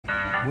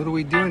What are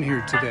we doing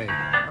here today?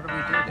 What are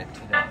we doing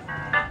today?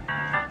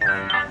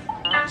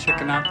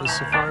 Checking out the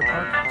safari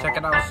park?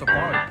 Checking out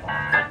Safari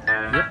Park.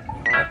 Yep.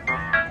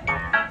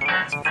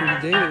 It's a pretty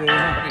day today,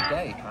 huh? Pretty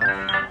day, huh?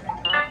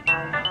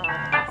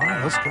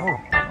 Alright, let's go.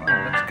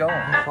 Alright, let's go.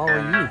 I'll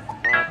follow you.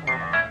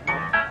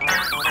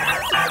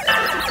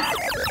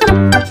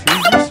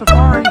 Choose the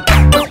safari.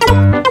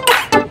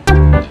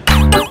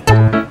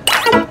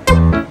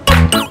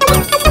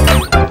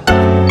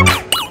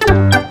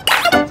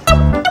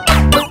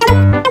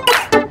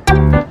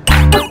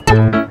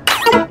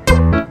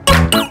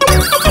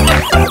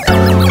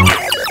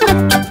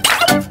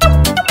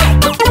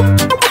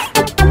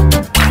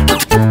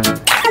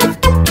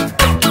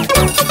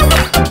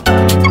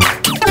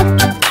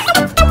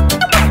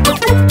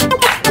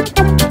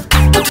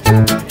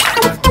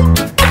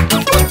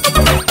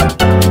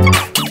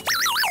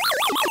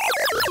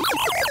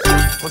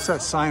 What's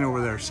that sign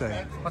over there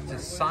say? What's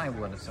this sign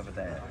with us over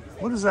there?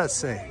 What does that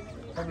say?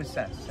 What does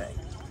that say?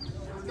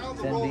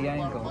 San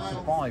Diego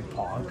Safari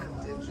Park.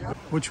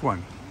 Which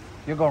one?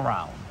 You go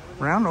round.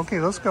 Round? Okay,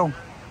 let's go.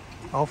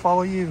 I'll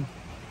follow you.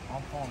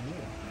 I'll follow you.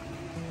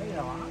 Hey,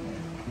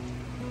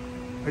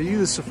 Are you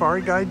the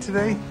safari guide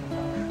today?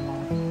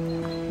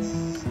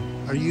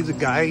 Are you the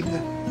guide?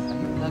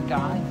 the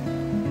guy?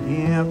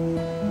 Yep.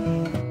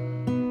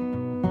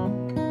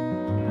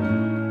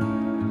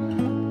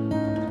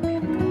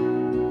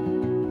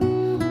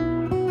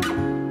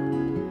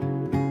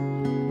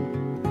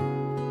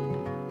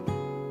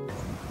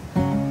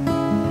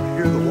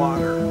 Hear the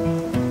water. Do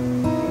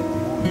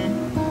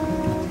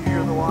you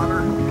hear the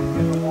water?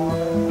 Hear the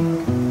water.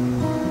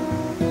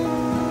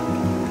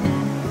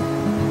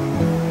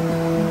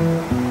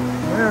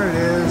 There it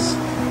is.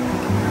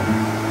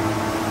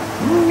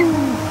 Woo.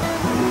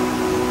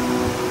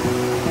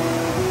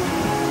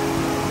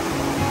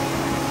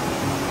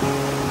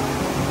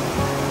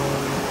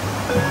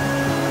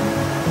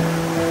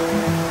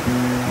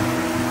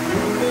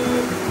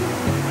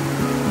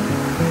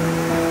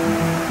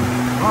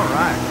 All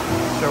right,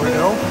 shall we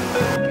go?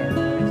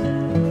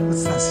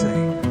 What's that say?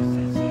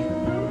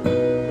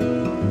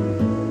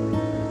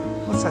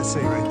 What's that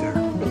say right there?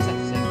 What's that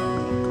say?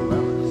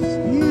 Gorillas.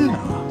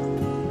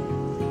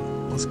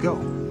 Yeah. Let's go.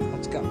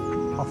 Let's go.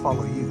 I'll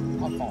follow you.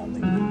 I'll follow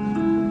you.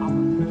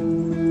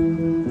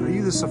 Are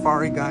you the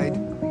safari guide?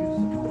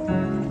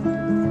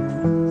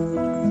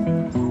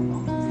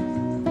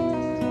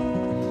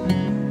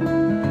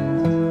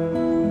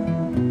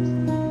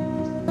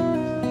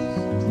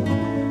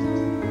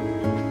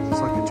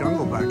 It's like a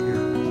jungle back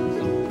here.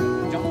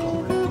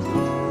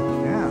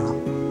 Yeah.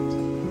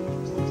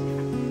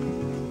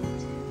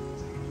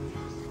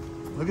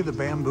 Look at the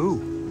bamboo.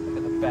 Look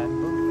at the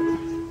bamboo.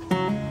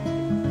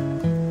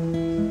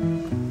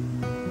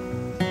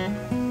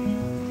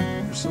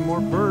 There's some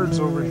more birds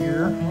over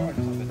here. Birds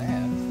over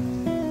there.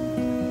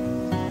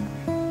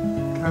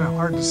 Kind of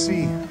hard to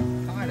see.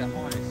 Kind of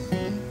hard to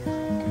see.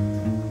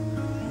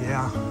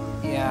 Yeah.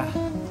 Yeah.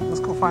 Let's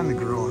go find the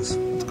gorillas.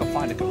 Let's go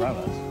find the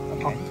gorillas.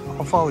 Okay.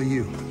 I'll follow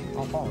you.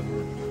 I'll follow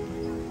you.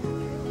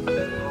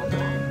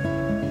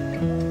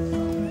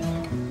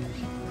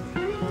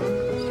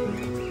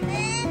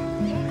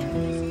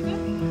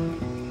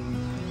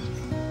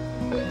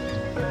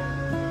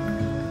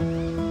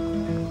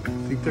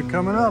 Think they're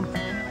coming up.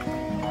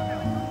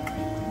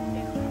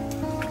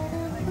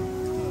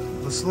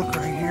 Let's look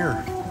right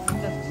here.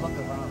 Just look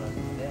around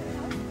over there.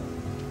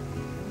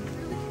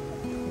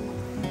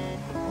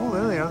 Oh,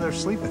 there they are. They're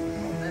sleeping.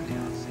 Oh, there they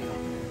are. See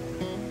them.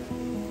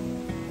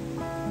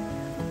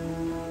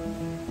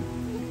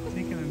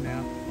 Taking a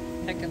nap.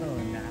 Take a little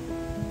nap.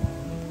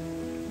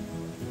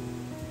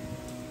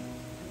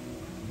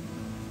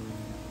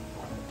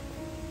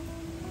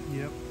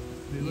 Yep.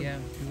 They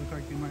look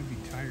like they might be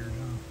tired,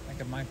 huh? Like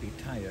it might be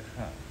tired,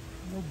 huh? A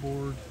little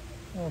bored.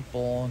 Oh,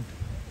 bored.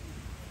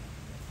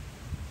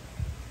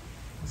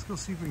 Let's go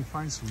see if we can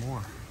find some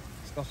more.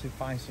 Let's go see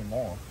find some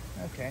more.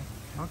 Okay.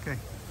 Okay.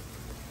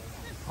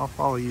 I'll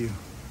follow you.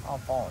 I'll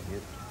follow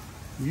you.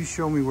 You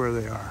show me where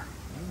they are.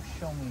 You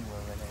show me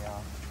where they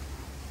are.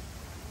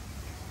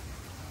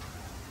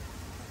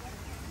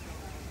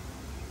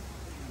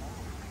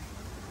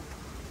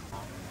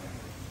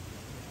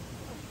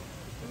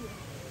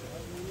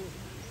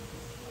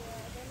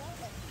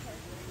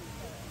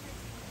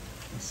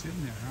 They're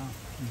sitting there, huh?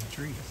 In the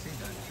tree. See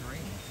that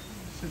tree?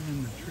 Sitting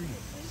in the tree.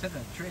 See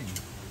that tree?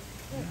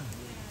 Yeah.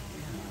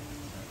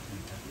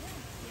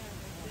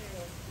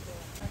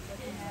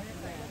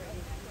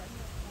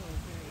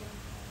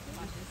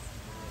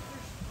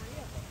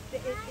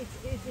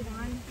 Is it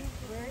on?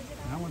 Where is it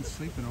on? That one's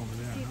sleeping over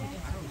there, huh?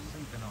 I was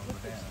sleeping over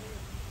there.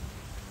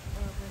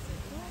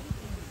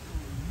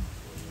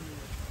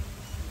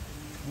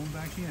 Going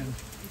back in.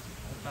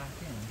 Go back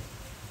in.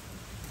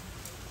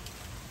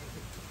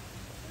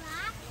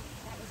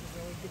 That was a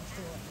really good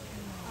tour.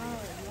 Oh,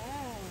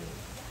 yeah.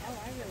 Oh,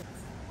 I really...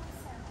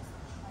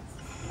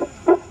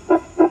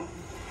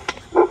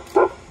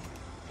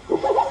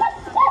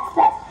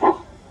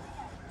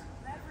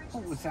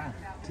 What was that?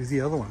 Do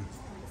the other one.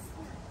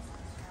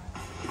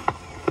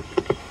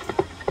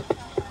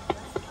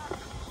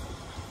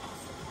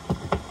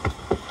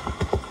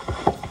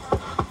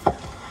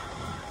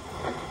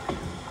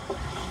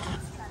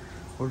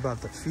 What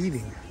about the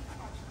feeding?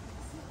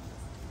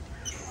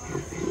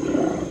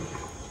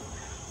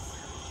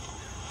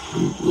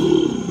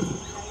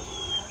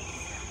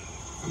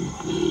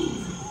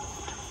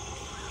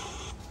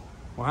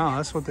 Wow,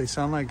 that's what they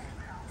sound like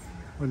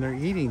when they're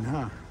eating,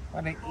 huh? What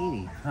are they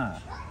eating, huh?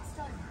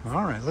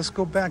 All right, let's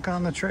go back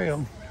on the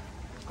trail.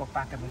 Let's go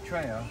back on the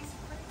trail.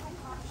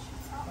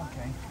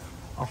 Okay,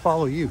 I'll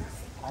follow you.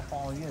 I'll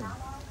follow you.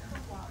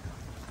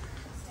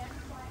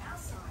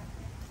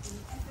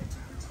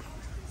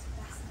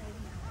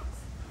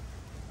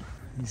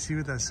 You see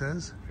what that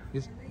says?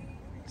 You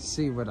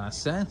see what I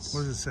says?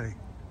 What does it say?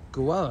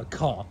 Gorilla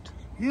caught.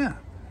 Yeah.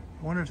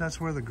 I wonder if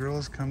that's where the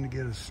girls come to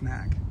get a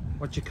snack.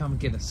 What, you come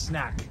get a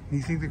snack?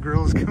 You think the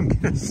girls come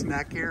get a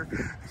snack here?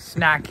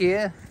 Snack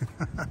here?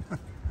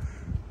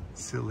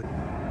 Silly.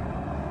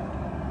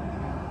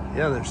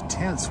 Yeah, there's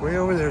tents way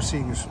over there so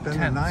you can spend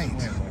the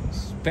night.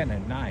 Spend a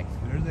night.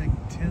 There's the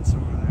tents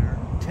over there.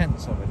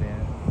 Tents over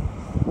there.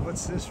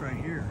 What's this right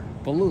here?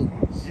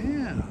 Balloons.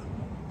 Yeah.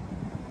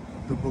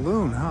 The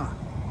balloon, huh?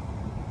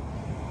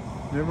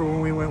 Remember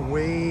when we went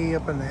way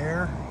up in the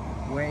air?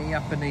 Way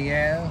up in the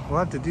air. We'll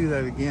have to do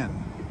that again.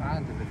 I'll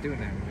have to do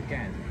that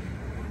again.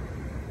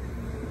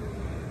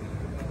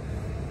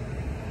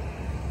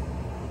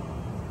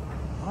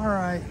 All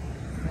right.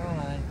 All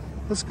right.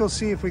 Let's go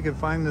see if we can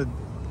find the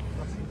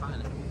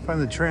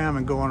tram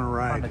and go on a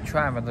ride. On the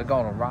tram and to go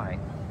on a ride.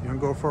 You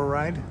want to go for a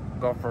ride?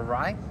 Go for a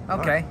ride?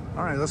 Okay.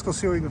 All right, let's go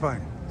see what we can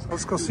find. So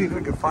let's go see if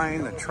we can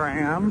find the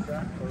tram.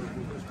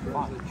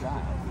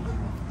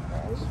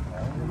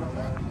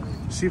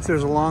 See if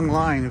there's a long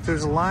line. If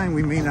there's a line,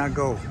 we may not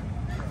go.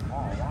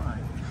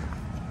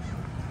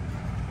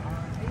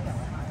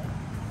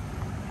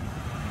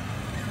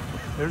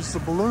 There's the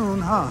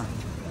balloon, huh?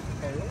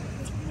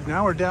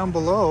 Now we're down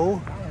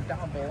below.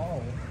 Down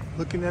below.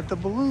 Looking at the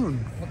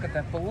balloon. Look at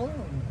that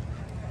balloon.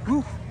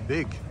 Ooh,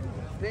 big.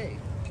 Big.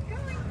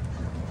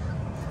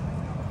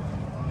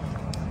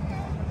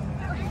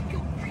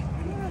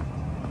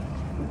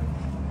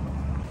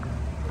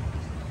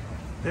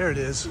 There it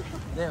is.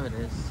 There it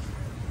is.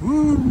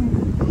 Woo!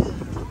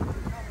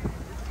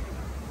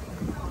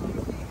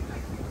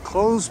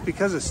 Closed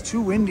because it's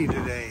too windy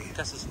today.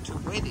 Because it's too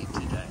windy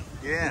today.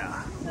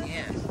 Yeah.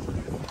 Yeah.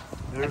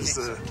 There's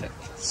the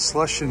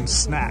slush and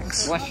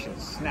snacks. Slush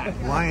and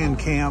snack. Lion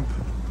camp.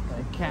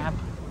 Camp.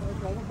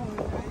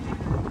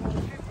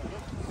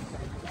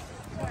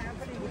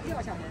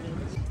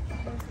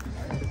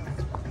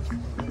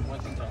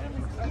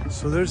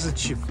 So there's the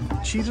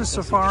cheetah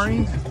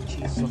safari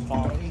Cheetah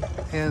safari.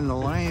 and the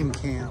lion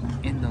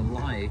camp. In the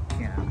lion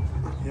camp.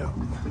 Yep.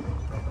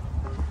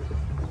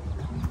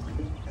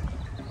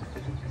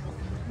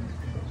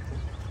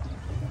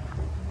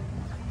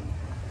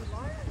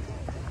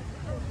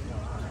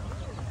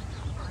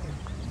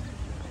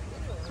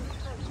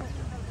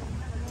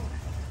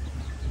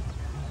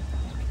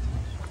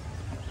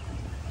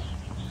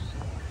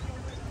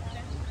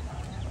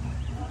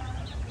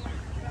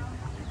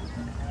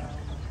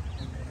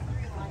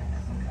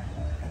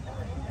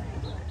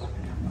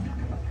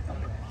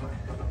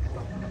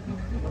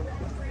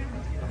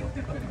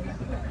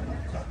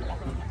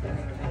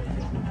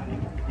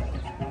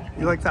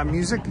 You like that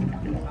music?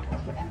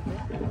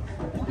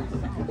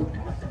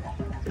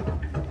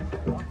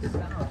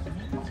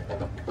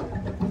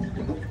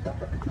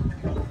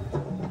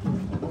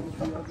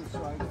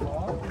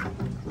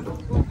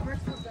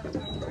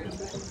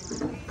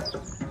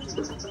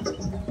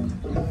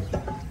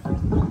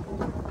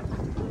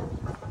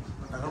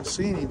 I don't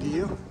see any, do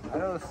you? I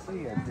don't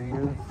see it, do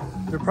you?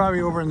 They're probably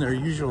over in their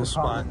usual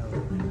spot.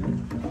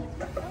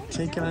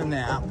 Taking a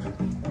nap.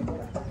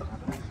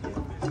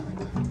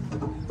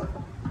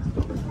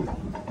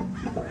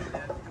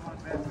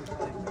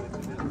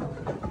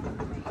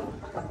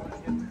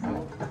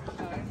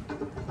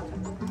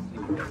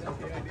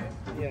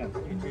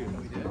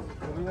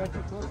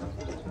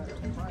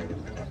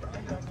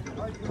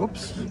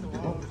 Whoops.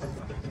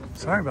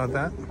 Sorry about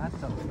that.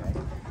 That's okay.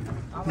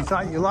 You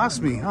thought you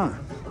lost me, huh?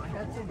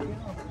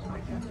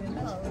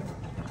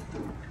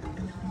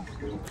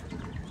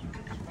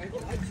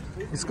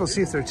 Let's go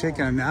see if they're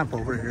taking a nap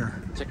over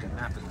here. Take a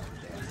nap in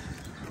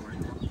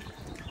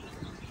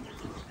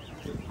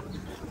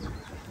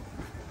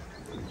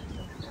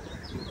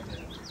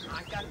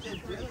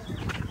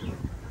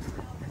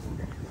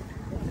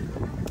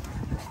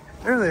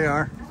There they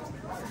are.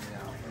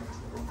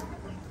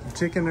 They're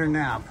taking their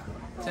nap.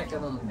 Take a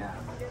little nap.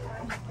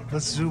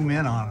 Let's zoom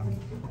in on them.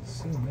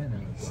 Zoom in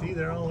and See,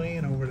 they're all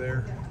laying over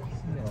there.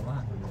 see a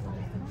lot.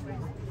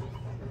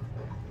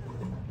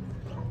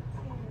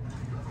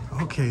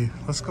 Okay,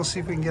 let's go see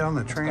if we can get on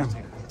the tram.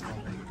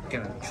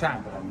 Get a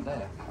trap over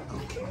there.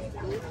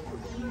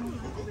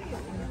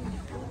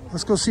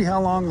 Let's go see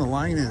how long the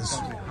line is.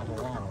 Have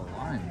a long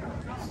line.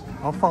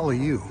 I'll follow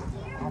you.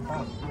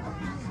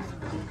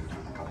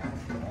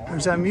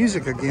 There's that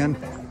music again.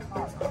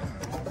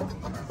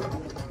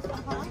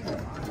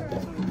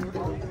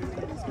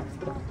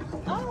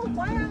 Oh,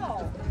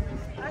 wow.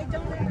 I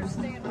don't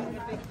understand what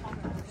the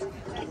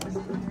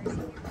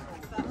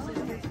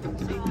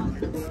big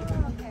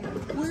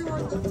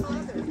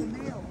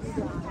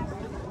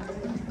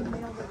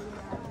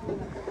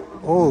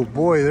Oh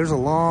boy, there's a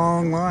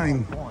long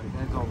line. Boy,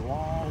 there's a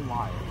long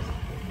line.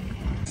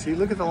 See,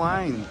 look at the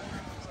line.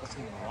 Let's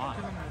see the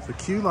line. The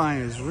queue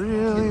line is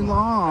really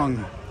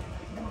long.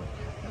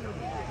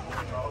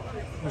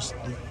 There's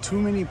too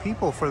many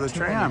people for the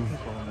tram.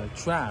 People in the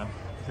tram.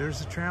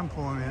 There's a tram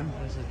pulling in.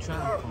 There's a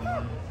tram pulling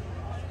in.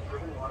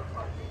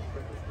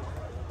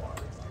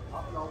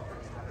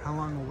 How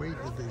long a wait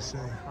did they say?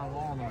 How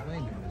long the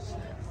wait is?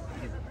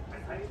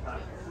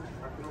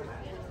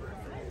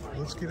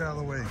 Let's get out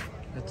of the way.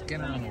 Let's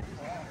get on it.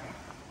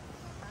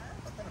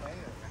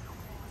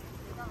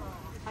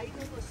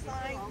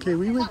 Okay,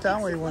 we went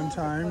that way one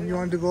time. You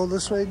wanted to go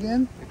this way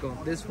again? We go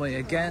this way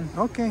again.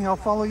 Okay, I'll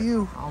follow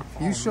you. I'll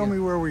follow You show me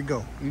where we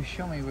go. You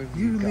show me where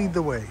we You go. lead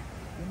the way. You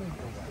lead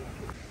the way.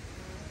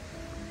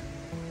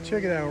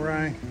 Check it out,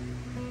 Ryan.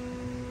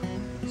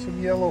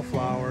 Some yellow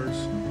flowers.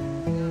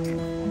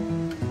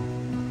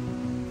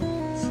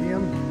 See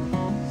them?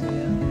 See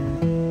ya.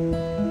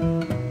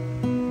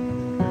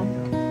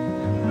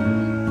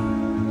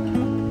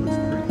 Looks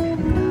pretty.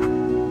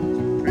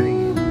 Pretty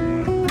in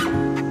there.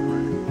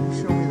 You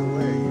show me the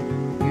way.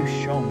 You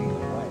show me the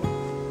way.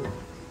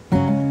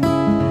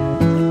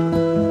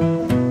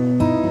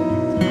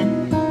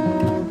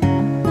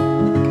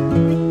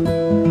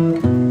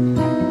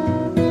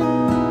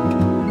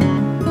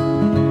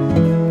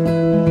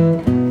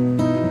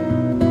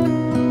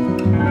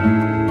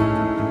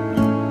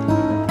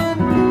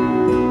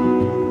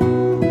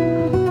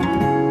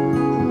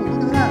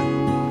 Look at that.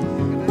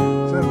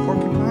 Is that a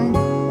porcupine?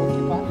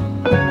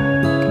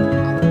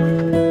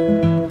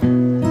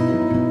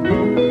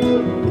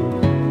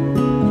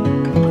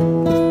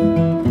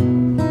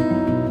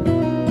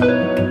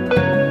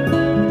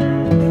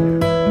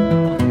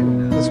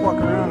 Let's walk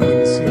around and we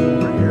can see them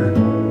over here.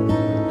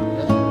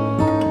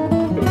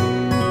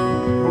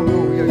 Oh no,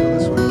 we gotta go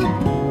this way.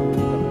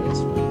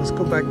 Let's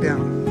go back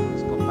down.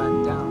 Let's go back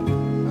down.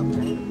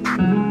 Okay.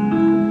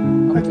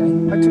 Okay.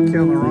 I took you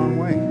on the wrong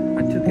way. I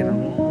took it a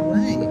long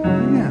way.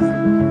 Yeah.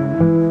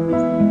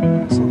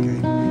 It's okay.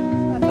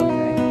 That's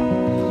okay.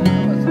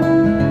 That was all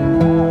right.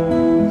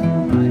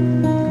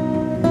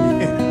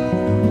 Yeah.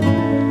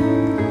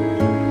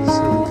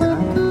 Silly cat.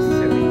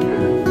 Silly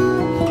cat.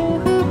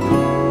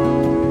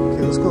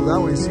 Okay, let's go that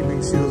way and see if we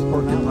can see those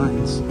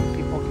porcupines.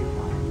 Keep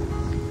occupied.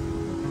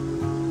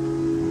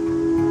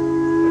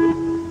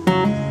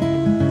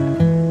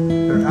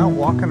 They're out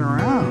walking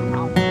around.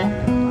 I'll walk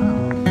around.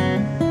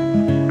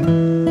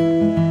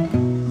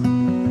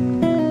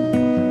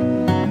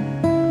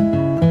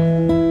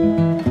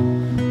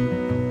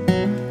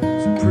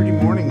 It's a pretty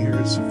morning here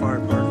at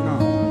Safari Park, huh?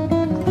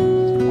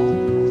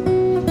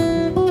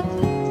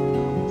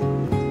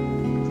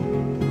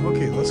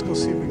 Okay, let's go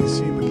see if we can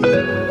see them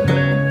again.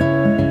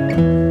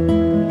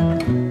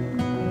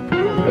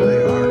 There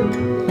they are.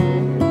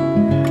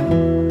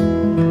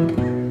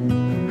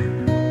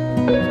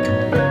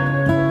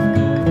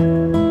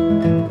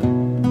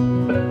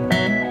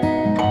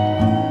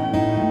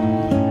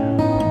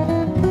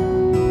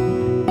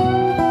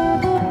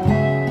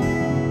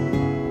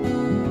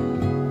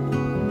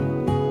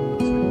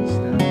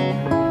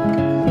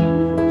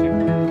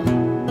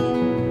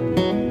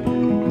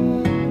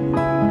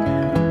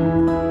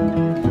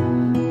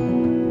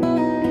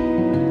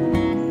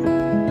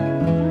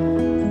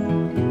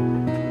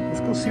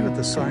 Let's go see what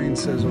the sign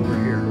says over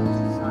here.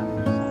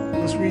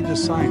 Let's read the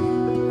sign.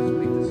 Let's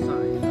read the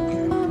sign.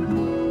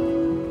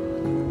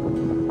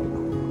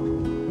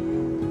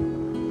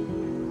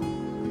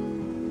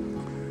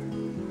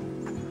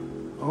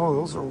 Oh,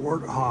 those are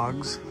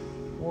warthogs.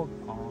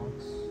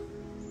 Warthogs.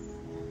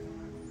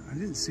 I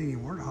didn't see any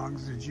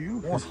warthogs, did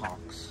you?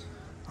 Warthogs.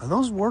 Are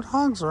those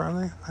warthogs or are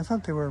they? I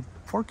thought they were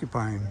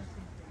porcupine.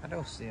 I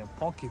don't see a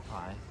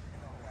porcupine.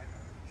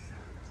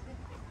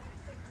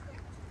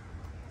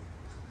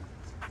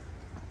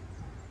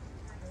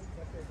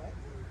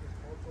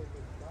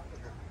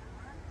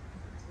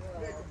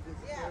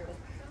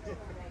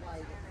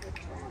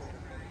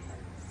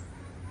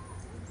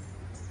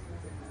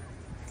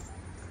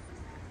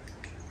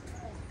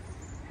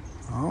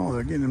 Oh,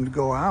 they're getting them to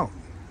go out.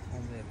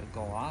 Only to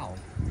go out.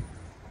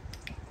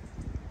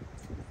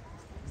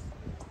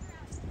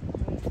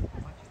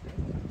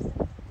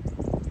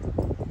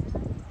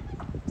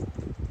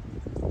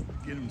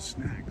 Get them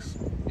snacks.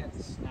 Get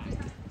the snack.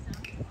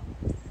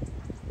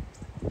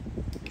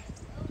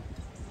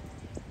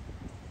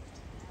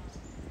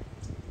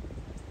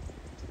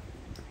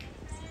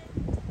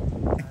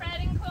 Fred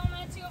and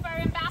Coma, two of our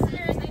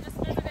ambassadors, they just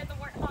visited the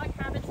warthog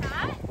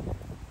habitat.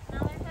 Now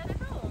they're headed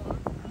home.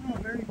 Oh,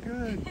 very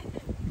good.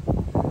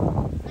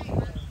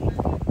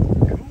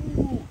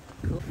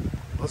 Cool.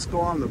 Let's go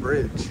on the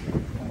bridge.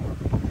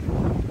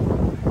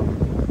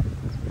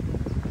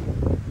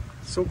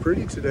 So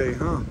pretty today,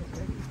 huh?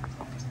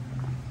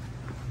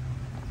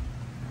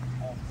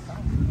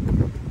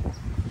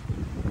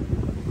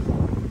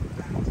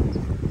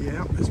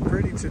 Yeah, it's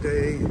pretty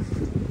today.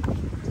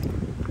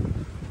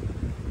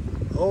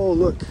 Oh,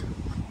 look.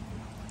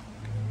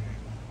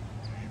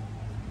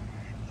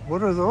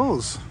 What are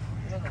those?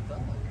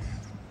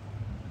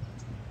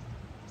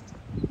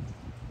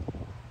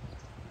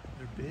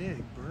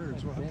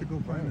 So we'll have to go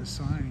find a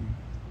sign.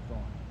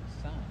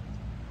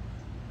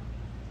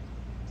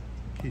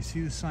 Okay,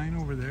 see the sign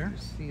over there? You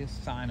see a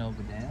sign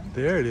over there?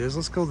 There it is.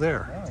 Let's go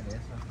there. There it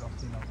is. Let's go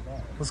see over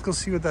there. Let's go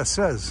see what that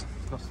says.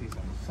 Let's go see what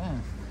it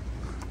says.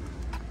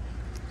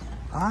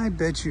 I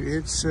bet you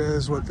it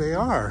says what they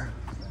are.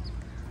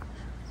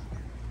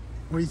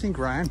 What do you think,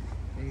 Ryan?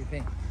 What do you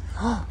think?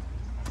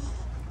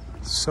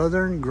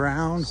 Southern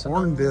Ground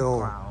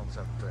Hornbill. Grounds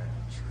of Bridge.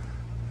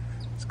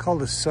 It's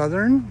called a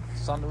Southern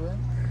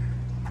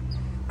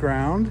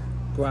Ground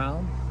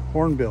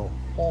Hornbill.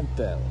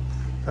 Hornbill.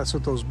 That's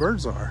what those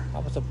birds are. How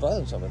about the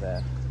birds over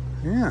there?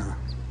 Yeah.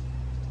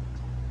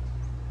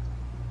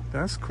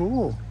 That's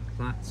cool.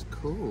 That's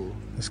cool.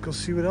 Let's go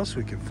see what else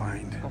we can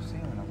find. Go see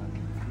one of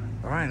them.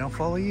 All right, I'll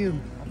follow you.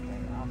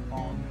 Okay, I'll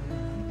follow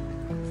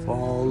you.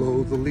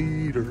 Follow the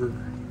leader.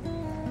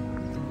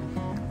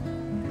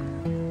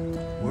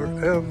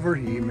 Wherever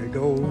he may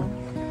go.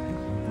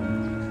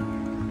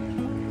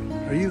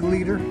 Are you the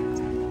leader?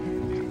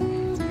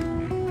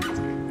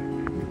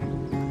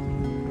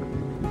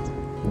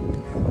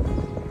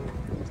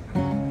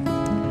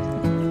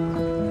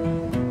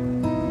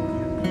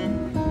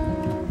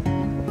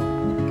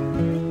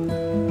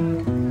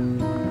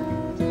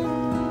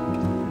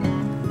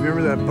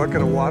 Remember that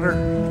bucket of water?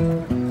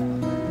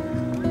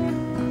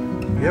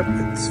 Yep,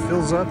 it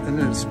fills up and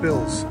then it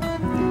spills.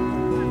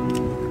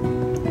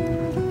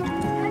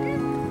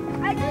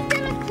 I just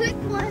did a quick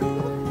one.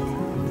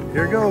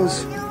 Here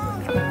goes.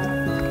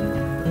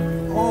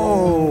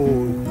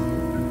 Oh,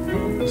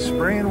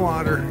 spraying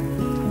water.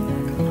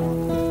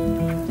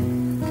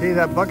 Okay,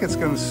 that bucket's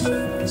gonna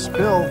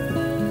spill.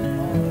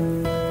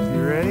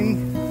 You ready?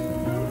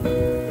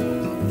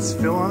 It's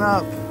filling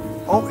up.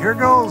 Oh, here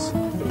goes.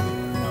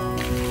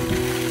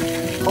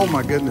 Oh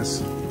my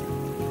goodness.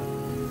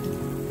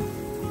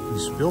 You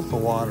spilled the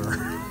water.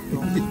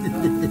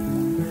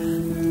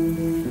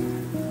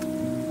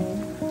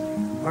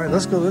 All right,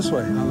 let's go this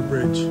way on the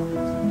bridge.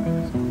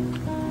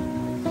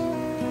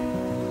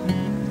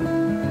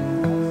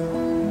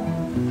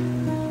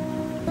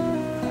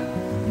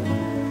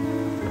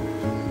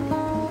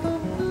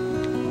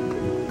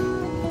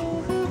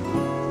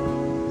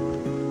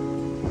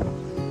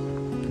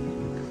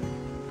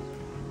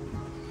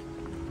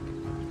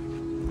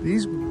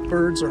 These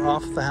birds are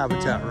off the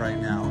habitat right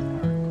now.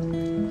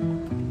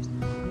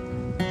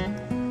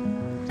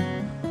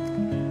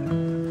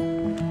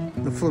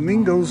 The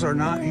flamingos are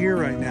not here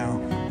right now.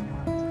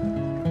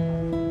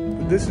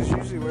 But this is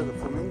usually where the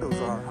flamingos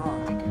are, huh?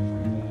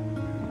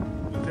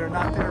 But they're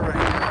not there right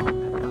now.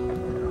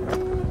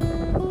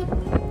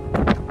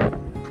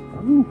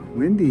 Ooh,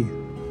 windy.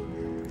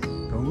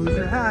 Don't lose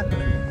your hat.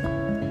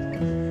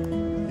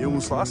 You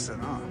almost lost it,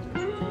 huh?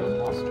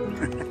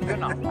 You're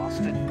not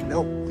lost it.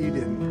 Nope, you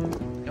didn't.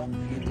 Nope,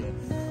 you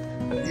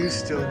did. You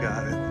still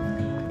got it.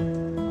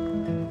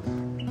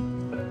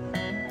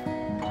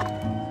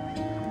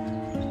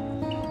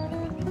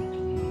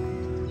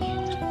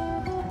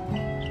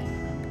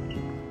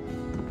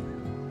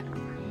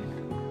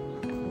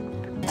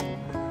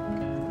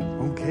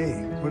 Okay,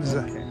 what is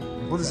that?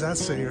 What does that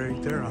say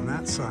right there on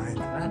that sign?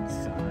 That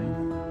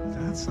sign.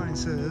 That sign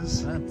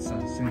says, That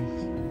sign.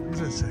 what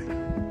does that say?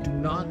 Do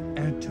not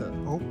enter.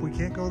 Oh, we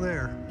can't go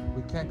there.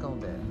 We can't go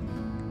there.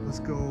 Let's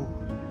go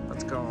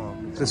Let's go.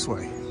 this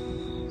way.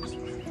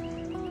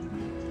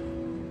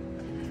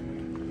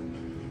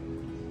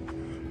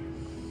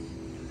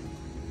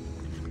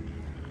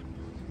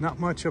 Not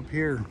much up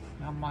here.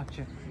 Not much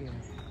up here.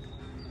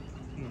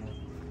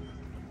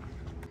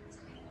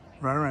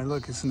 Right,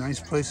 look, it's a nice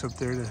place up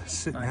there to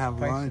sit and have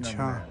lunch,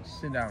 huh?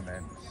 Sit down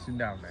there. Sit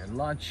down there.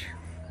 Lunch.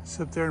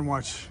 Sit up there and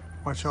watch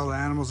all the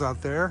animals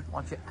out there.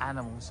 Watch the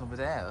animals over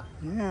there.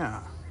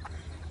 Yeah.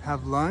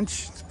 Have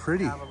lunch. It's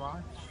pretty. Have a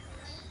lunch.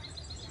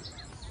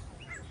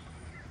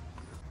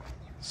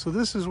 So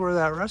this is where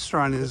that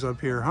restaurant is up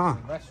here, huh?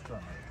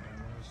 Restaurant.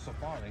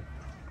 Safari.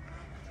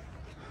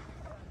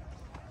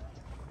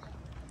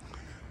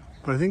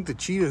 But I think the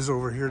cheetah's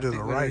over here to the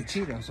right. The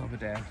cheetahs over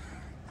there.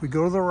 We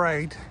go to the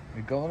right.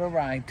 We go to the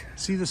right.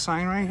 See the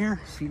sign right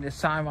here? See the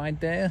sign right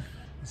there?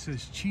 It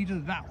says cheetah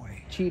that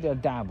way. Cheetah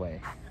that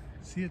way.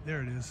 See it?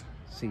 There it is.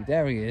 See,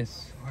 there he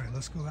is. All right,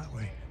 let's go that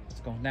way.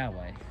 Let's go that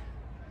way.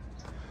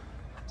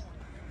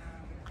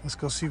 Let's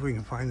go see if we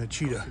can find the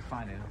cheetah. Let's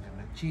find it over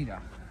there.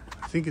 Cheetah.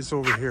 I think it's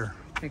over here.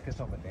 I think it's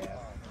over there.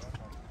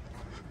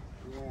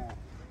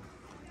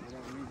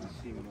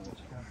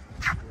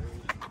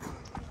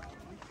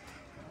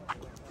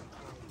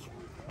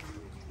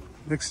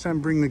 Next time,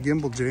 bring the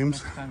gimbal,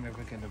 James. Next time we're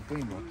going to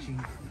bring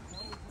watching.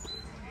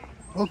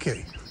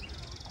 Okay.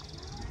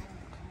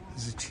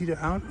 Is the cheetah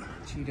out?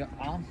 Cheetah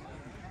on.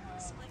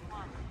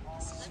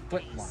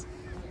 Split one.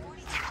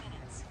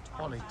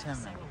 Only 10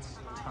 minutes.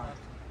 Time.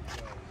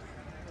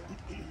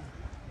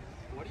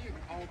 What do you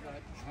call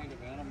that kind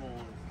of animal?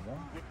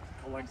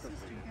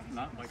 Electricity,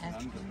 not like an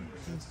undulating.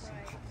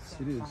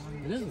 It is.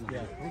 It is?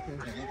 Yeah. Okay.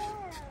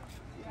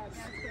 That's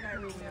what I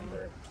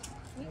remember.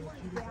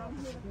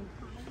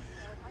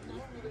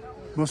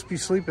 Must be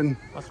sleeping.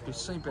 Must be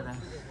sleeping in.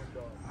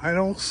 I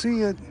don't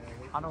see it.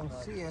 I don't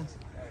see it.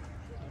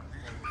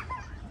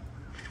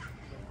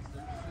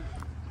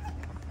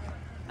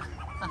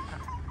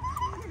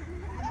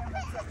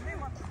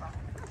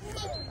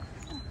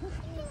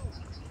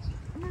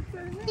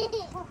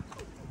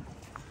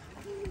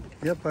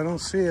 Yep, I don't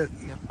see it.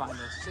 Yep, I don't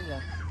see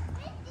it.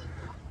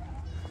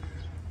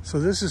 So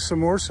this is some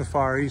more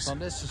safaris. So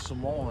this is some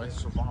more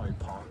safari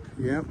park.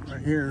 Yep, right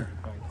here.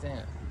 Right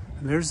there.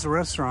 And there's the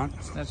restaurant.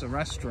 There's a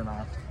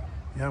restaurant.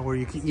 Yeah, where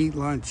you can eat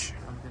lunch.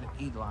 I'm gonna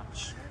eat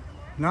lunch.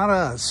 Not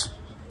us.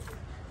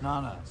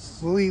 Not us.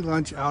 We'll eat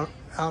lunch We eat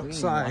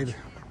outside. lunch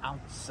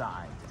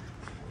outside.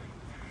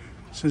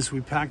 Since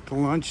we packed the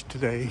lunch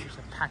today. There's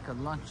a pack of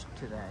lunch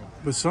today.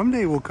 But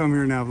someday we'll come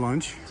here and have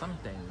lunch.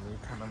 Someday we'll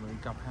come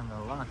have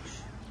a lunch.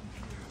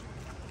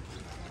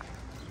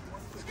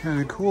 It's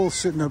kind of cool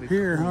sitting up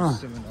here, huh?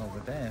 Sitting over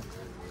there.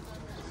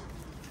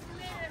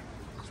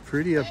 It's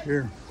pretty up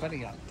here.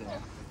 Pretty up there.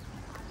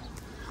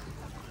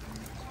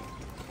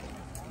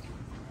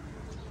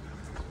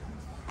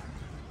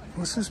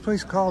 What's this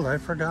place called? I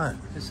forgot.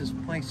 This is a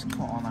place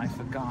called, I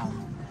forgot.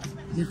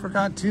 You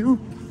forgot too?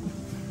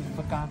 You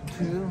forgot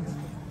too?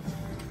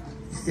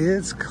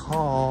 It's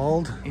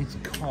called... It's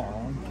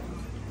called...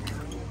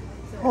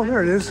 Oh,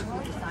 there it is. Just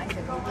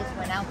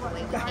went out the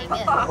way we came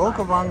in.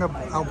 Okavango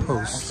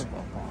Outpost.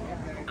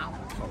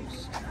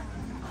 Outpost.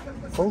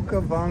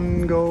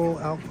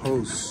 Okavango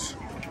Outpost.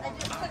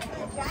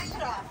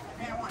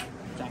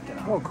 Check it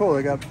out. Oh, cool.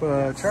 They got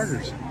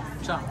chargers.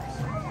 So,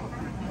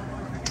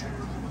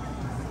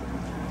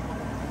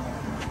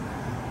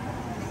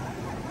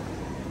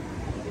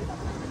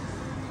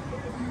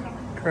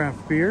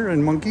 Craft beer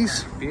and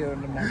monkeys beer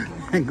and the monkey.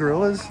 and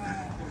gorillas.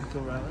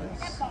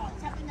 Gorillas.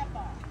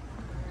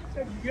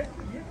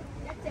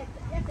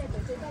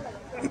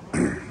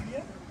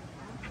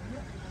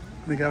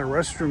 They got a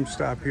restroom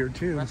stop here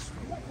too.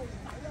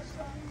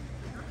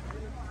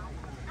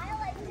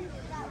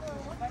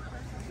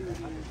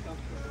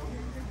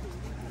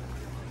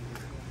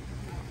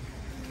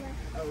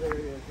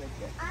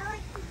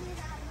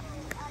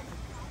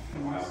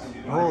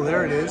 Oh,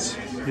 there it is.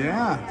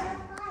 Yeah.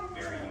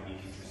 Very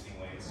unique, interesting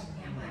ways.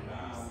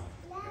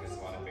 There's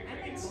a lot of big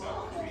wicked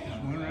stuff between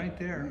them. One right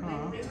there,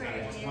 huh?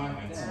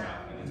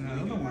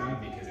 Another one.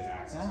 Because it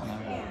acts as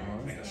like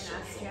a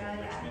social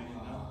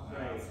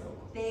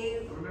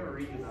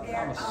enrichment.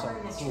 That was so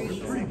cool. It's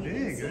pretty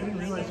big. I didn't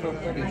realize So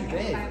pretty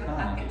big,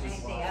 huh?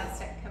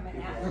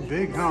 they're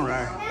big, huh,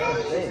 Rack?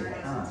 They're big,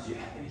 huh?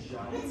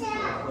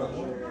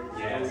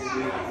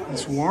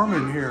 It's warm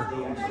in here.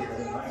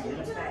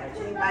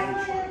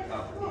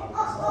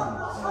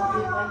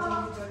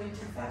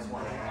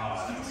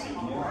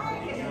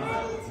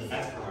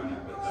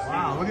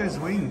 Wow, look at his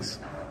wings.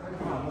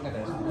 Look at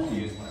this.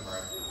 She is one of our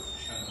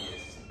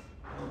chunkiest.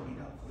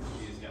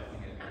 She is definitely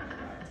going to be one of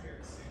our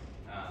very soon.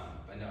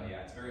 But no,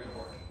 yeah, it's very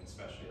important,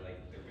 especially like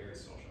they're very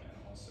social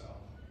animals. So.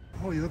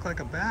 Oh, you look like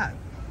a bat.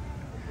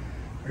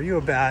 Are you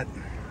a bat?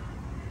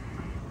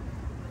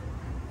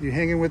 You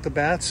hanging with the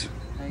bats?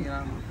 Hanging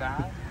on with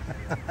that.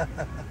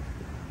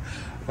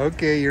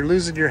 Okay, you're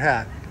losing your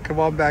hat. Come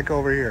on back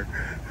over here.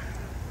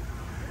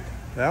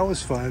 That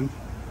was fun.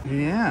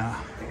 Yeah.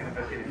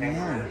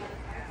 Yeah.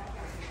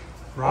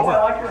 Robert. Oh,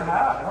 I like your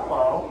hat.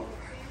 Hello.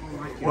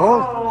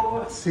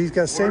 Oh, see, he's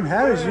got the same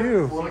hat as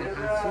you. Look at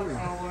that. Oh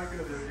my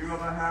goodness. You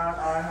have a hat.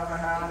 I have a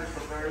hat. It's a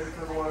very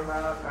similar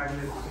hat. I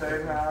use the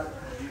same hat.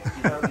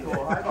 That's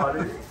cool. Hi,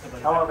 buddy.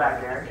 Hello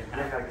back there.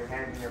 You have like your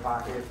hands in your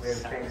pockets. We have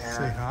the same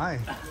Say hat. hi.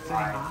 Say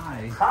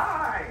hi.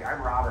 Hi,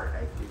 I'm Robert.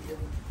 Nice to meet you.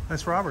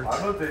 That's Robert.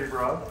 I'm a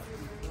zebra.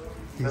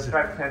 Those He's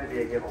stripes tend to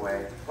be a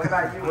giveaway. What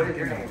about you? What is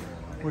your name?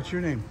 What's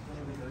your name?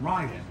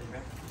 Ryan.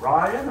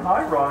 Ryan.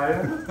 Hi,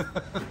 Ryan.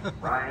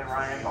 Ryan,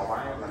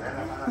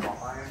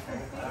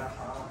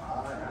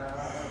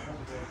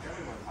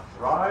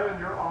 Ryan,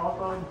 you're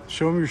awesome.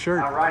 Show him your shirt.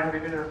 Ryan, have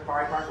you been to the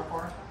safari park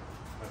before?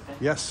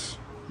 Yes.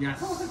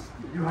 Yes.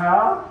 You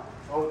have?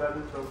 Oh, that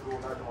is so cool.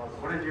 That's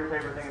awesome. What is your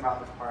favorite thing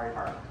about the safari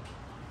park?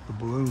 The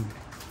balloon.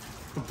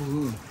 The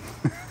balloon.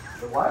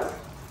 The what?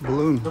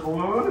 Balloon. The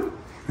balloon?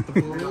 The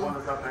The balloon. one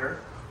that's up there?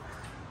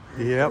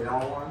 Yep. The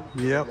yellow one?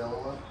 Yep. The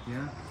yellow one?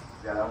 Yeah.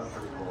 Yeah, that one's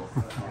pretty cool.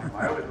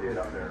 I always see it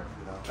up there.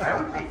 You know. I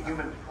always see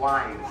humans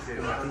flying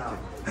too. I don't know.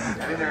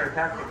 I mean, they're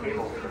attached to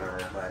cables or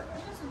whatever, but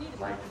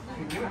like,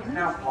 can humans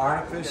now fly?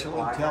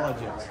 Artificial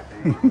intelligence.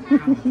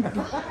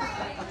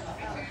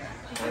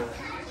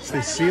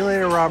 Say, see you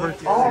later, Robert.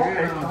 Oh,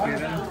 okay.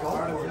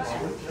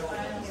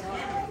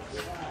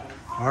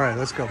 All right,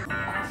 let's go.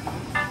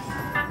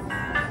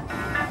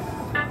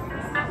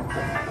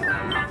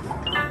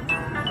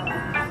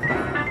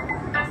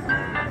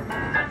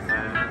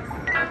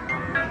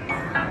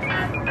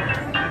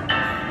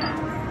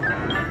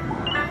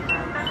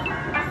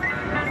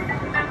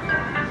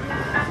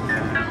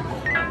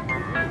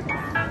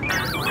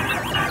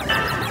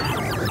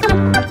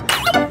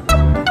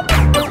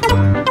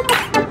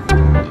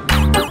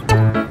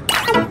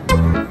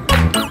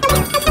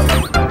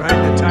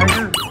 Riding the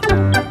tiger.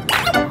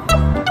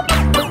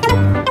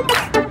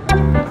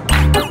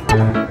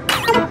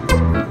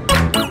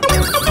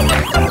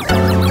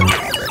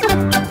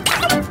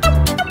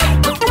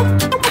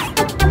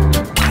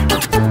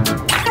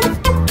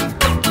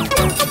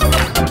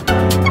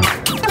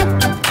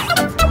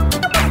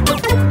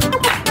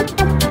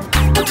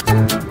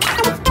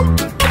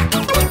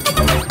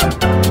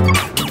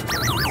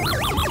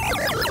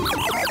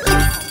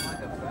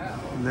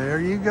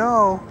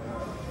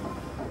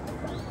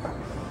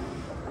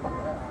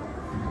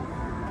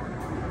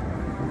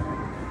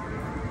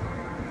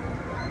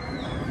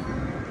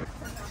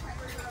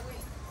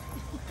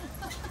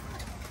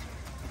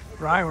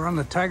 Right, we're on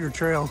the tiger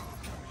trail.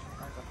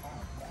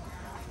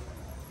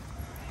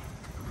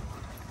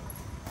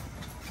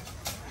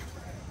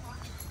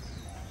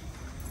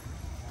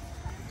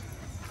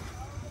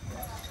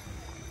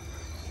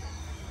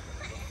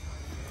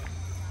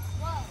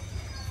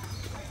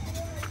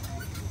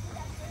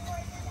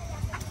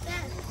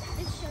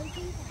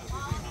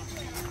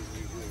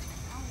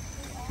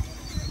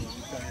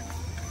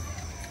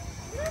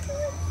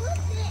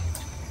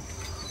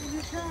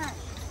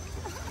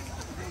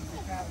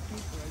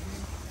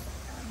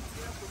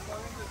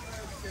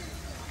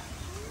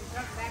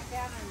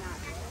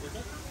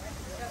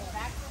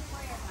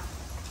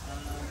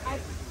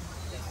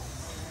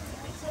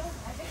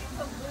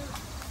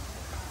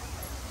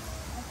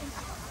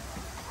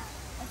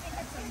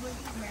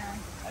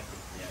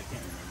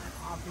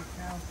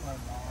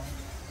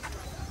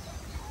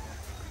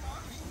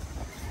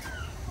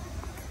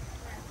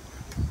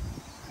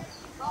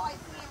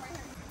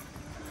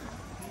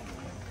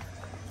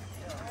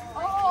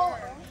 Oh,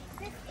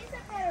 this is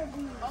a better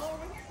view.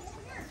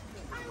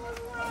 I was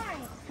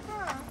right.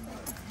 Huh?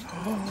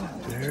 Oh,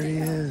 there he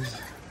is.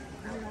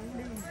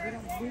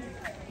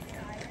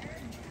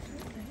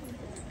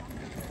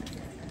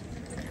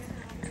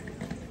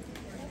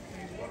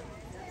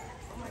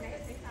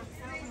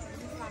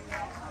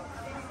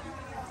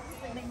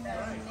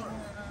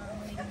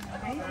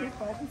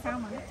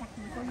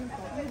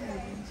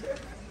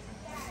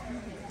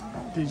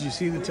 Did you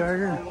see the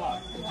tiger?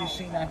 Did you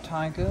see that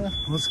tiger?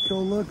 Let's go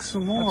look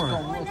some more.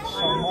 Let's go look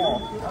some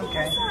more.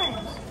 Okay.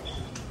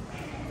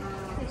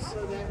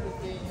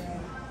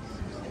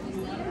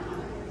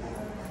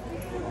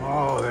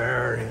 Oh,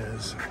 there he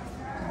is.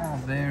 Oh,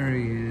 there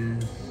he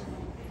is.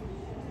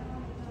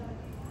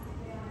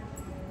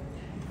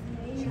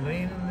 He's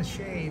laying in the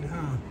shade,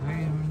 huh?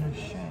 Laying in the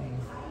shade.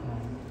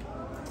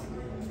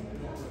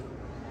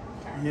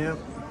 Yep.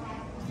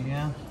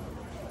 Yeah.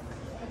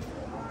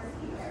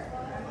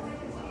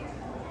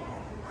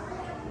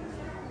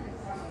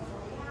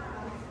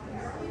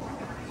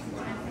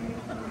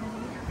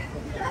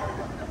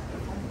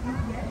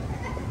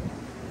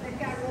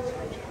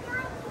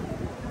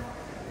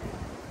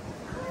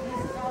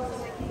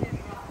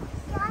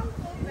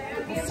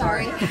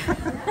 Sorry.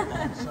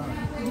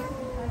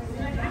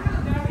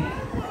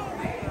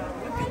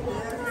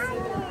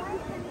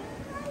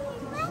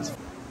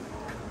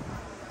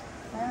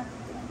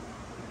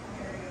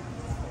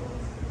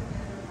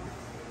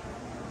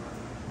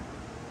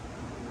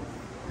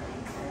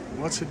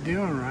 What's it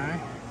doing, Ryan?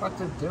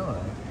 What's it doing?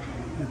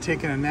 You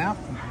taking a nap?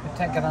 You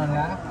taking a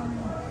nap?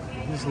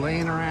 Just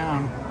laying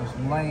around. Just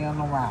laying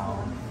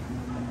around.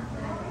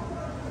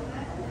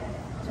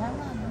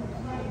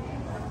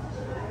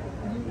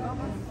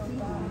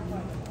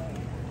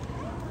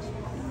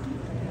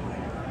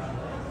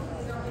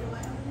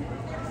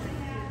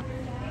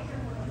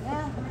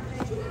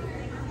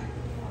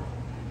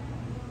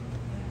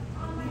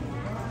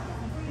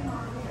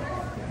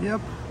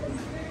 Yep.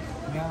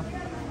 Yeah.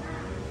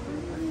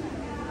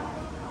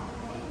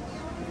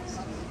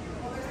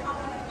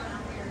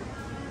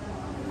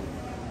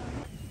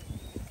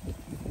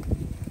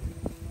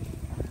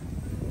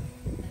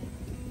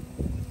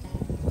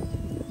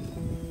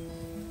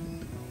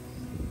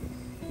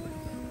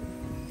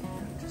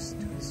 Just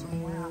do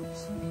some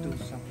laps. Do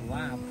some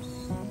laps.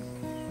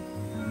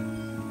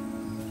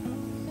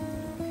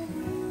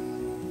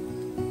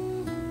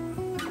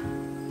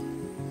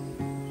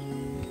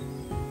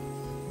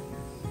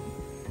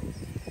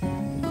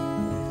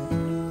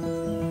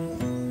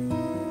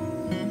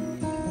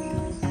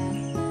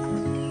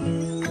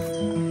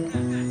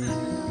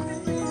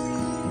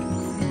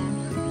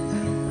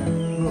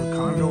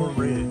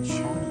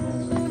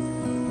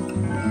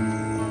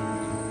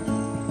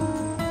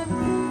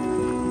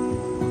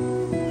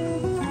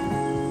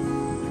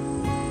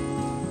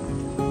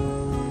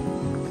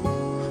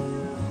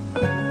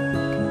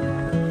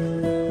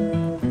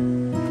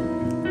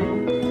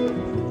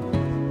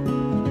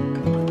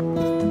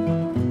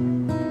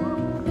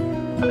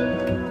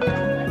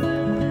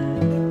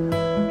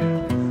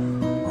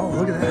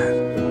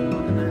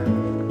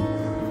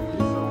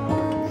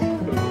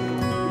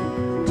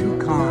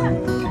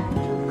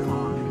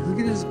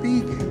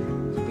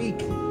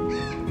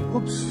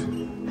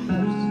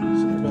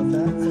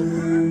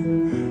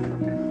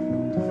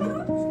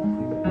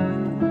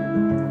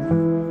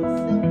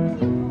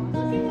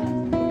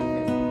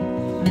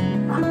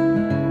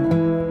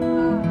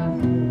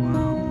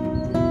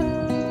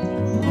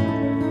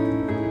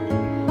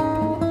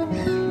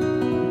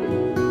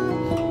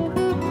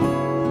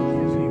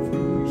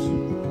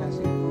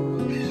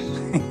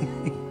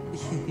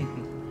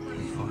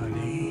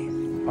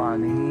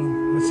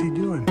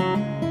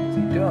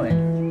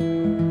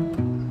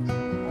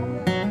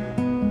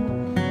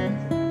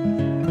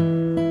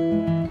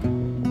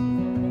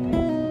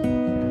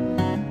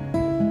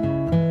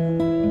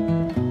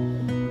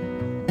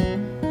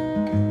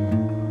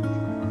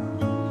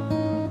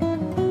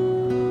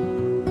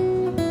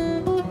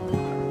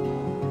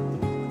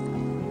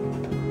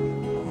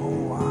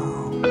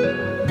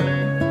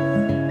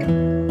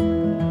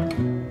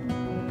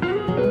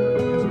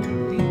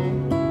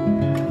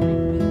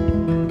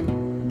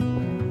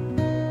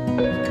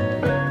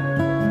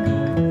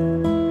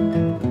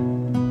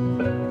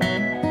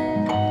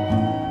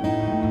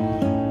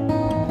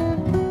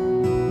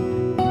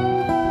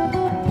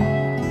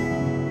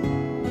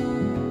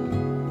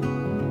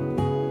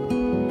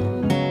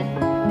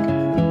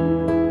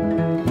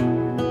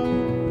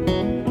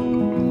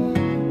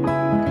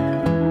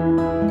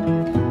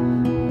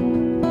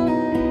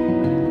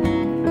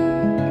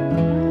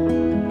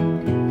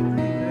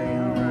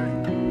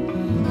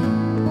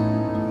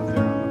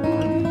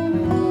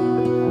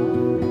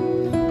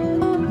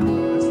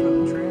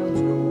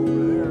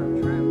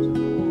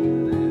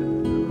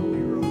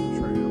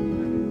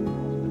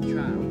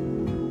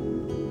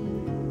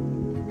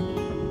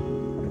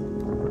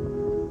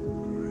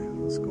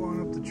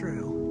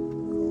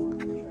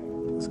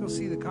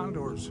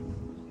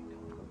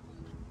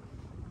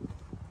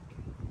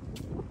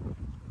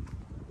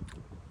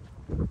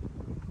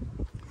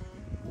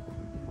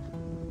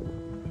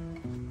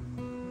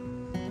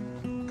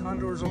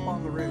 condors up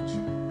on the ridge.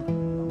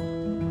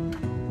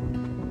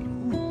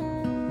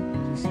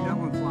 Did you see that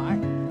one fly?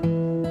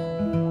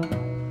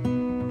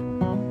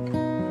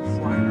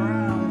 Flying around.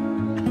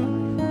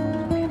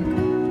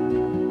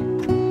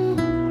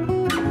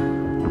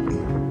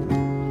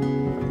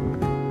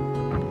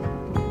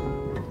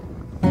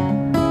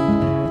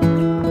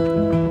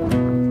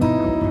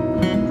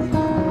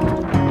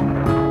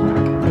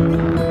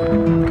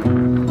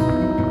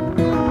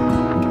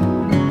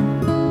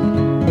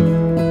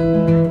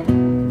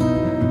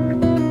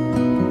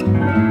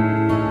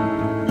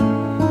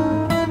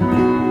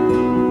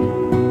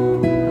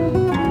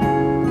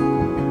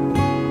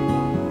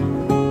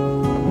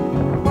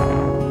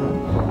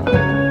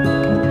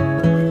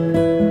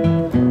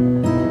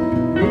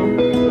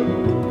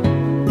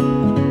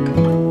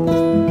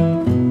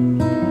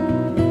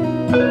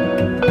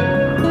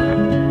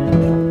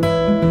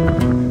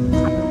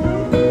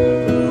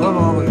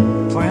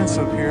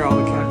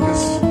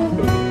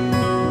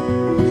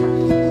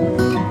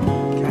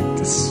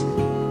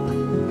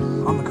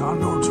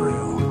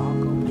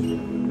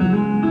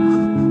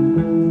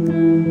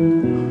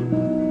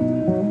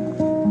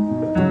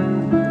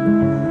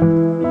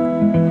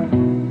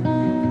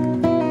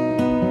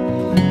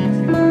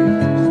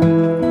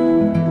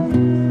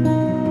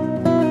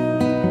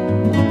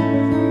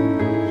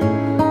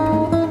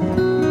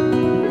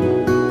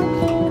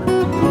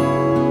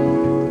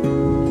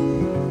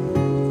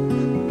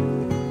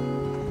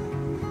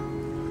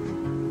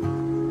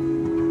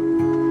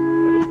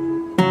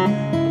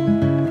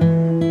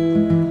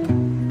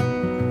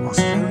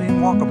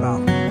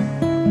 Walkabout.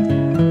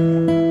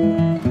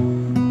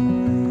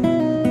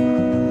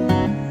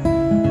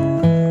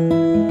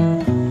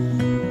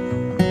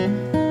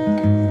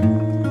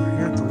 We're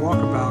here at the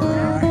walkabout,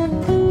 right?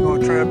 You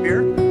want to try up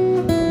here?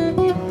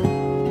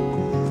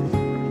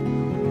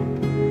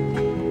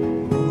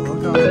 Oh, look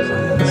at all the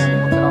plants.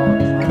 Look at all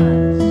the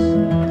plants.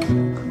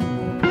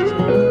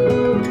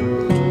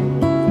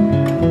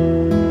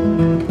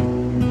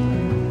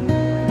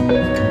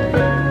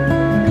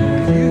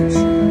 Huge.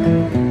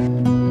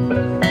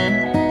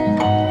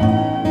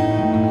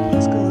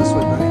 Let's go this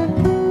way, buddy.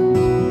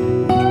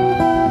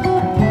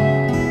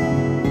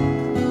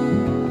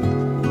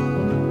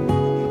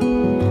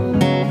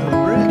 Another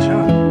bridge,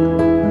 huh?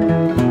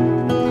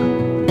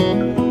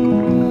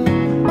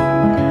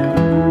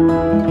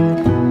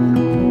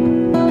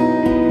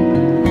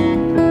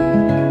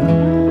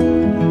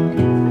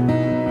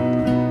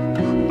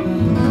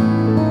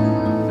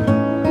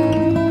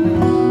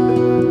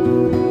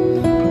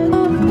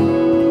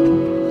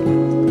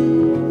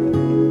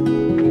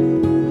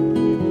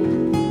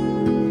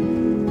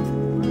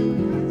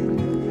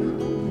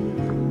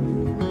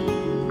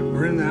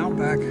 We're in the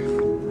outback.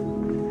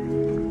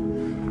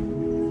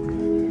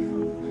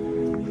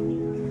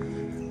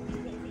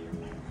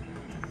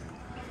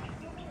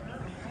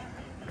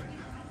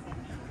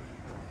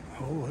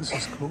 Oh, this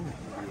is cool.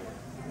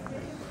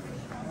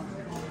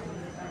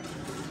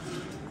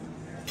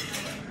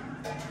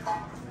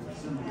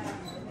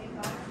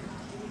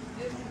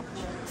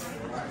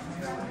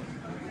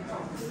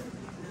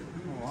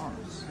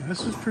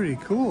 This is pretty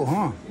cool,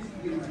 huh?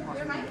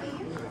 There might be.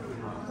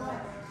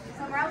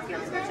 Somewhere else,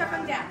 let's go check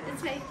on Dad.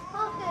 It's me.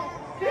 Okay.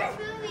 It's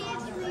movie,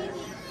 it's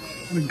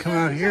movie. We can come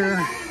out here.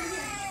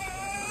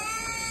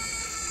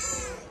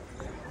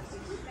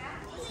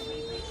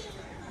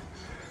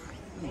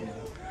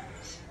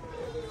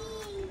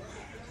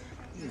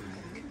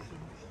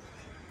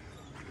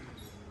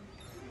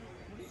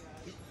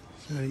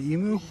 Is that an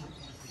emu?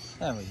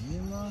 That was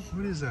you, Mom?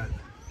 What is that?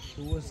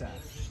 Who was that?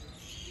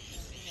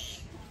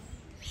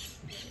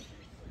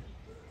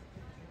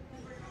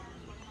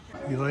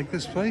 You like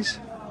this place?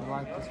 You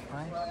like this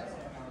place?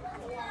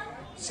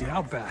 It's the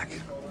outback.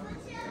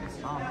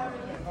 All right.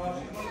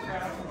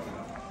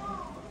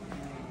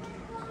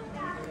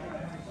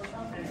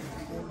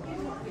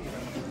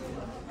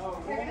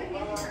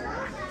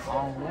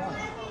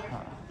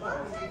 Huh.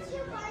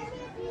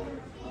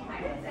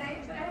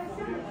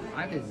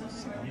 I didn't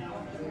see him.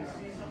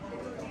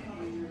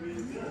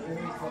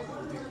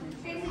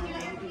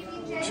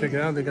 Check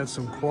it out, they got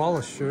some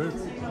koala shirt.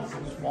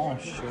 Small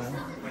shoe.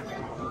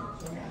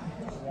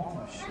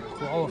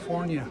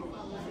 California.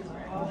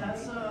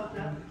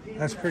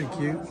 That's pretty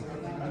cute.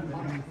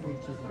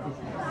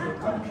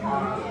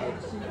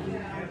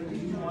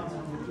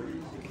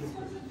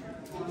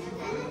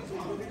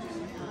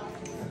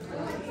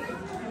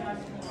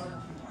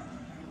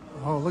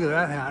 Oh, look at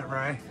that hat,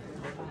 Ray.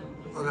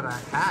 Look at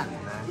that hat,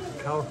 man.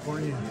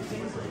 California.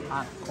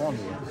 Hot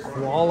Columbia.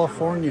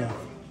 California.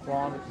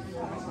 Quality.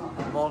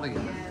 Quality.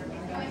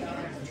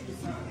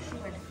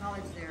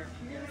 College there.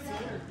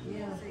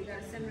 Yeah. So you got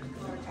to send her to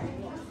college.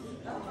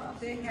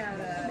 They had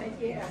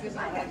because I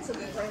had some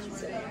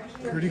friends there.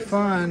 Pretty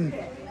fun.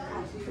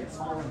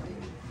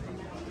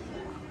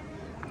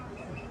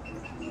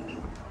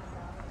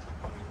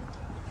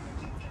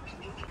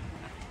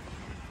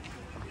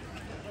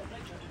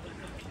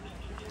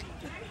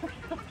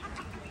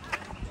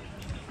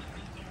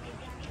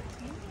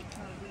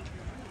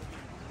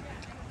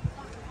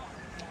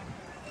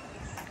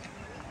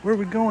 Where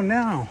are we going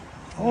now?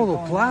 Oh, the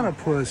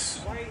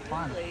platypus.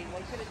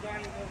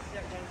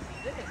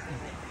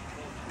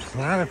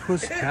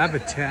 Platypus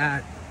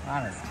habitat.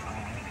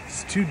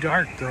 It's too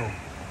dark though.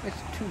 It's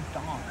too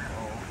dark.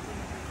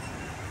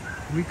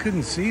 We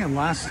couldn't see him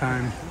last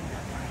time.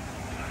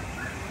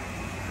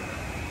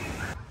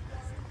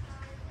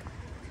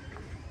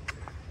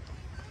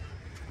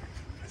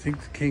 I think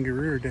the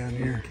kangaroo are down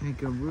here.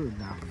 Kangaroo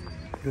down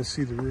here. Go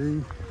see the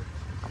roo.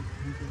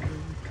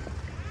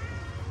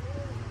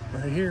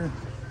 Right here.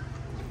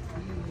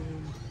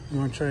 You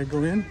want to try to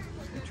go in?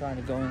 You trying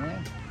to go in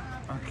there?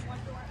 Okay.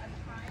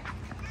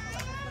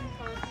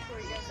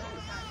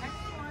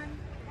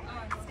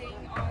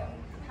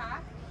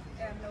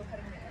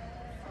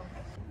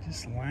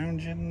 Just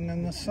lounging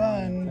in the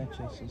sun.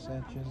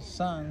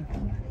 Sun.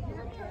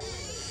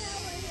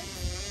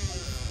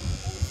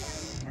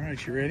 All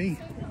right, you ready?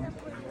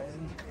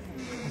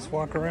 Let's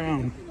walk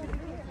around.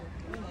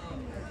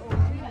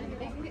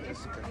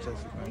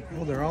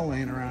 Oh, they're all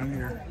laying around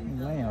here.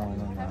 Lay all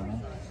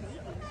around.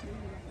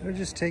 They're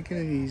just taking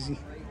it easy.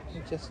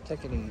 Just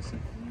take it easy.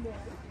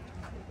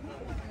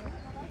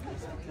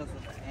 Because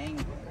of the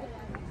angle.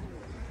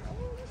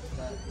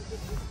 But,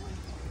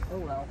 oh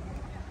well.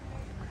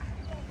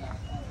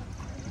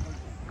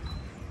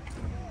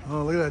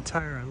 Oh, look at that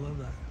tire. I love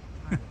that.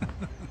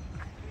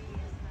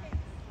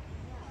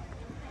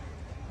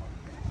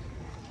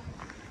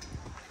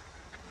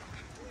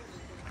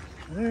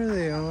 There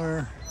they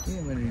are.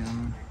 Here they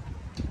are.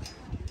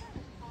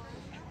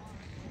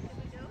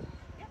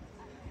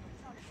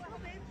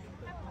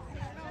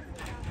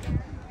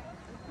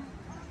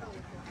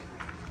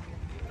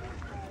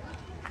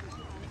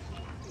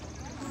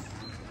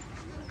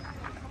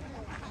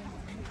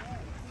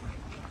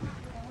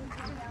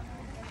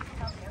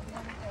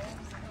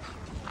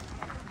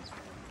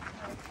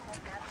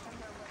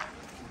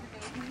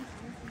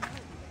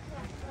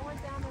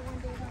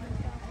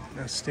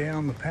 Gotta stay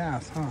on the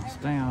path, huh?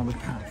 Stay on the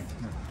path.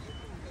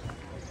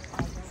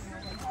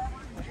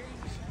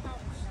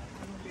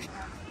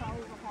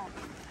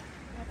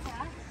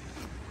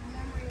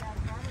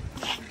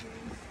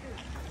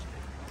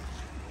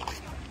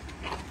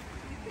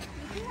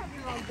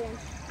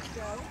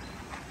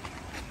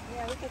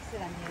 Yeah, we could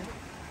sit on here.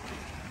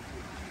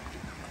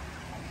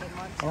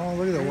 Oh,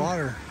 look at the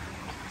water.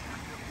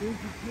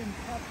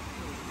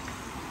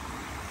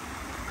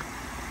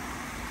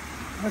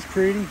 That's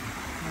pretty.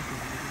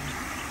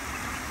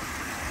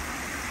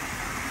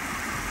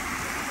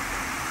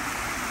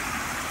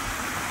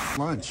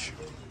 Lunch.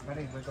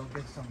 Ready? We'll go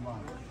get some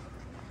lunch.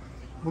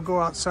 We'll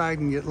go outside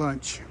and get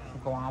lunch.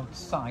 We'll go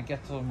outside,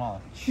 get some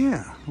lunch.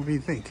 Yeah, what do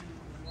you think?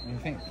 What do you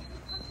think?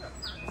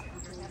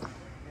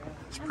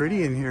 It's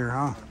pretty in here,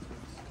 huh?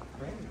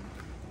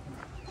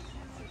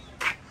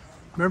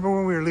 Remember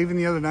when we were leaving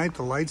the other night,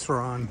 the lights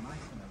were on.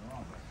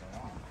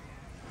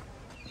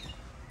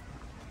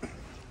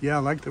 Yeah, I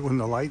liked it when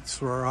the lights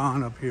were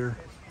on up here.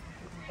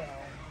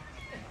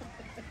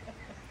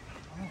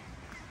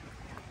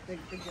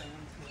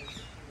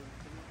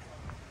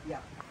 Yeah.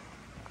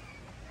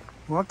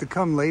 We'll have to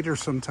come later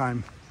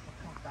sometime.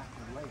 Come back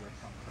later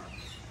sometime.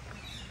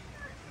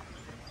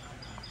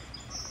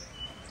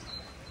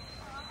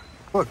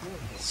 Look,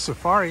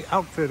 Safari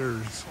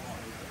Outfitters.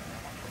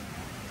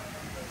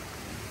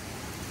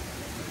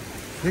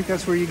 I think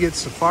that's where you get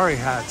safari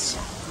hats.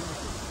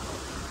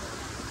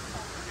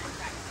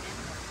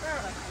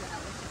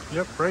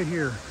 Yep, right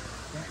here.